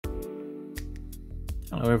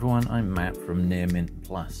Hello everyone, I'm Matt from Near Mint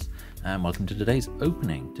Plus, and welcome to today's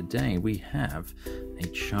opening. Today we have a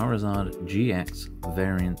Charizard GX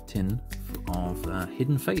variant tin of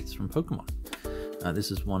Hidden Fates from Pokemon.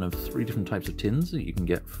 This is one of 3 different types of tins that you can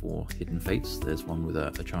get for Hidden Fates. There's one with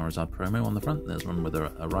a Charizard promo on the front, there's one with a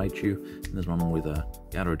Raichu, and there's one with a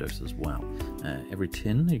Gyarados as well. Every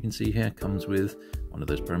tin you can see here comes with one of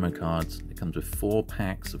those promo cards. It comes with 4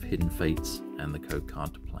 packs of Hidden Fates and the code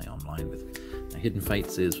card to play online with. Now, Hidden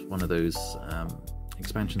Fates is one of those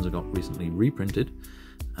expansions that got recently reprinted,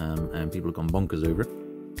 and people have gone bonkers over it.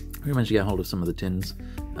 We managed to get hold of some of the tins.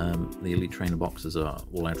 The Elite Trainer boxes are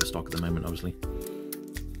all out of stock at the moment, obviously,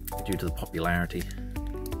 due to the popularity.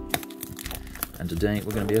 And today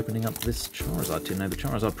we're going to be opening up this Charizard tin. Now, the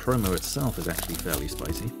Charizard promo itself is actually fairly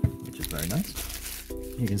spicy, which is very nice.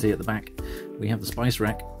 You can see at the back we have the spice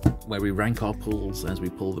rack, where we rank our pulls as we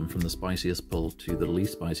pull them from the spiciest pull to the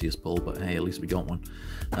least spiciest pull, but hey, at least we got one.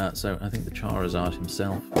 So I think the Charizard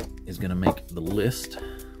himself is going to make the list.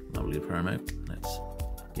 Lovely promo. Let's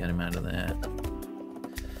get him out of there.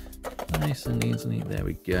 Nice and easily. There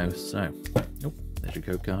we go. So, oh, there's your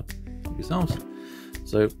code card. Help yourselves.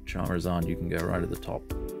 So, Charizard, you can go right at the top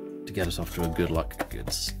to get us off to a good luck,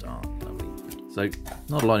 good start. Lovely. So,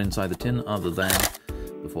 not a lot inside the tin other than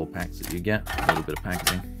the 4 packs that you get. A little bit of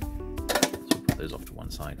packaging. So we'll put those off to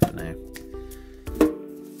one side for now.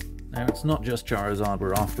 Now, it's not just Charizard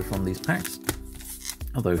we're after from these packs.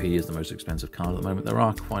 Although he is the most expensive card at the moment, there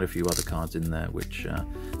are quite a few other cards in there which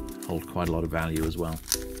hold quite a lot of value as well.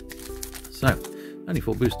 So, only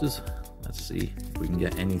 4 boosters. Let's see if we can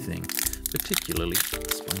get anything particularly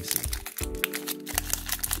spicy.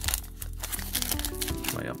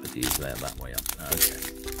 Way up at these there, that way up. Okay.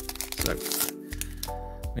 So,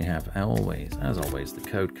 we have, as always, the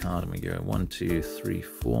code card, and we go 1, 2, 3,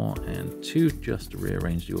 4, and 2, just to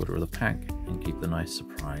rearrange the order of the pack and keep the nice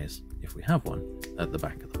surprise, if we have one, at the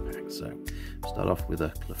back of the pack. So, start off with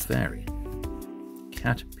a Clefairy,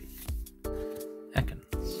 Caterpie,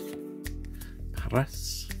 Ekans,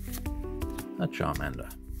 Press, a Charmander.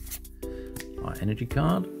 Our energy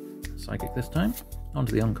card, Psychic this time. On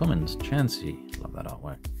to the uncommons, Chansey, love that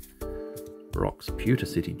artwork. Brock's Pewter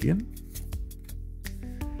City Gym,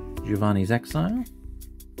 Giovanni's Exile.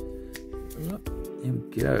 Here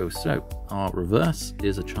we go. So, our reverse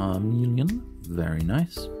is a Charmeleon, very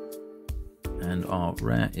nice. And our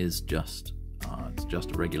rare is just a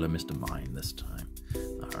regular Mr. Mime this time.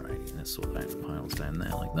 Alright, let's sort out the piles down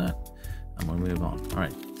there like that. And we'll move on.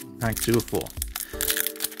 Alright, pack 2 of 4.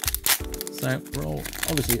 So we're all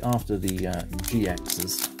obviously after the GX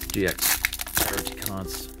rarity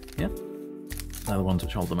cards here. They're the ones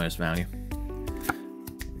which hold the most value.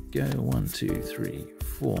 Here we go, 1, 2, 3,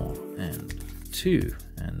 4, and 2.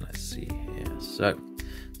 And let's see here. So,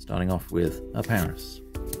 starting off with a Paris,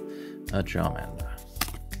 a Charmander,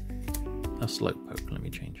 a Slowpoke, let me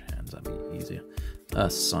change hands, that'd be easier, a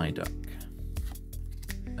Psyduck,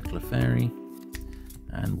 a Clefairy,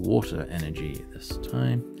 and Water Energy this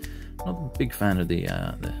time. Not a big fan of the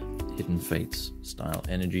Hidden Fates style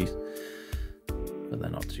energies, but they're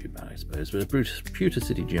not too bad, I suppose. But a Pewter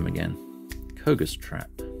City Gym again, Koga's Trap,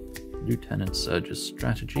 Lieutenant Surge's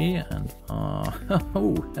Strategy, and oh,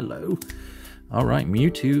 hello. Alright,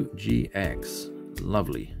 Mewtwo GX,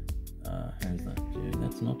 lovely. How's that doing?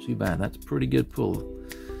 That's not too bad. That's pretty good pull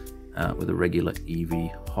with a regular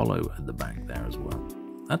Eevee holo at the back there as well.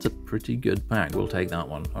 That's a pretty good pack. We'll take that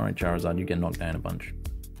one. Alright, Charizard, you get knocked down a bunch.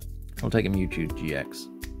 We'll take a Mewtwo GX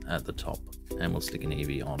at the top, and we'll stick an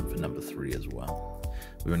Eevee on for number 3 as well.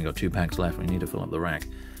 We've only got 2 packs left. We need to fill up the rack.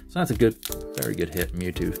 So that's a good, very good hit,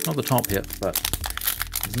 Mewtwo. Not the top hit, but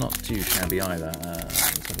it's not too shabby either.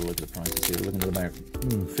 Let's have a look at the prices here. We're looking at about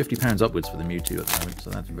 £50 upwards for the Mewtwo at the moment, so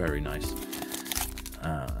that's very nice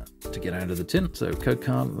to get out of the tin. So code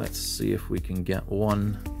card, let's see if we can get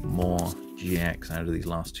one more GX out of these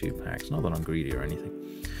last 2 packs. Not that I'm greedy or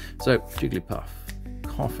anything. So Jigglypuff,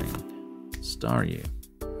 Coughing, Staryu,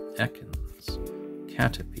 Ekans,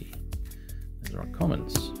 Caterpie. Those are our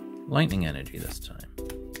commons. Lightning Energy this time.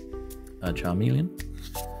 A Charmeleon,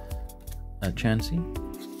 a Chansey,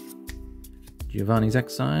 Giovanni's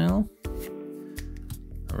Exile,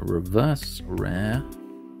 a reverse rare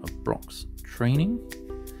of Brock's Training,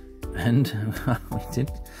 and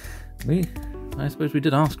I suppose we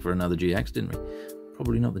did ask for another GX, didn't we?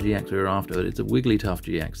 Probably not the GX we were after, but it's a Wigglytuff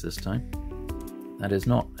GX this time. That is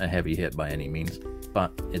not a heavy hit by any means,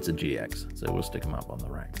 but it's a GX, so we'll stick them up on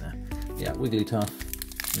the rack there. Yeah, Wigglytuff.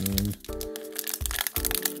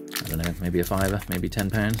 I don't know, maybe a £5, maybe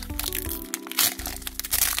 £10.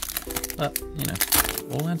 But, you know,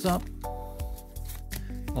 all adds up.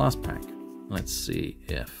 Last pack. let's see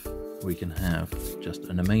if we can have just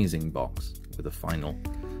an amazing box with a final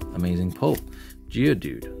amazing pull.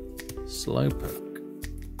 Geodude, Slowpoke,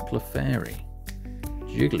 Clefairy,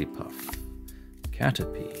 Jigglypuff,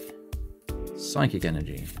 Caterpie, Psychic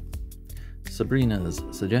Energy, Sabrina's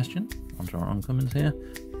Suggestion, onto our uncommons here,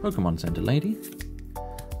 Pokemon Center Lady,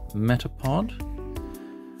 Metapod,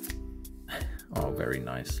 oh very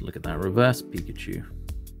nice, look at that, Reverse Pikachu,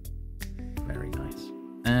 very nice,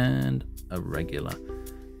 and a regular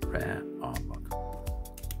rare Arbok.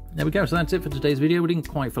 There we go, so that's it for today's video. We didn't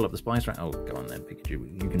quite fill up the spice rack. Oh, go on then,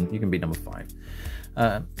 Pikachu, you can be number 5.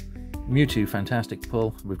 Mewtwo, fantastic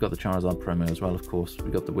pull. We've got the Charizard promo as well, of course.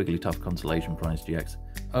 We've got the Wigglytuff Consolation Prize GX.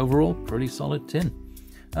 Overall, pretty solid tin.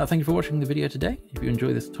 Thank you for watching the video today. If you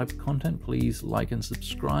enjoy this type of content, please like and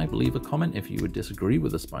subscribe. Leave a comment if you would disagree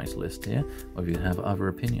with the spice list here, or if you have other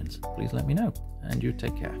opinions. Please let me know. And you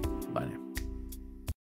take care. Bye now.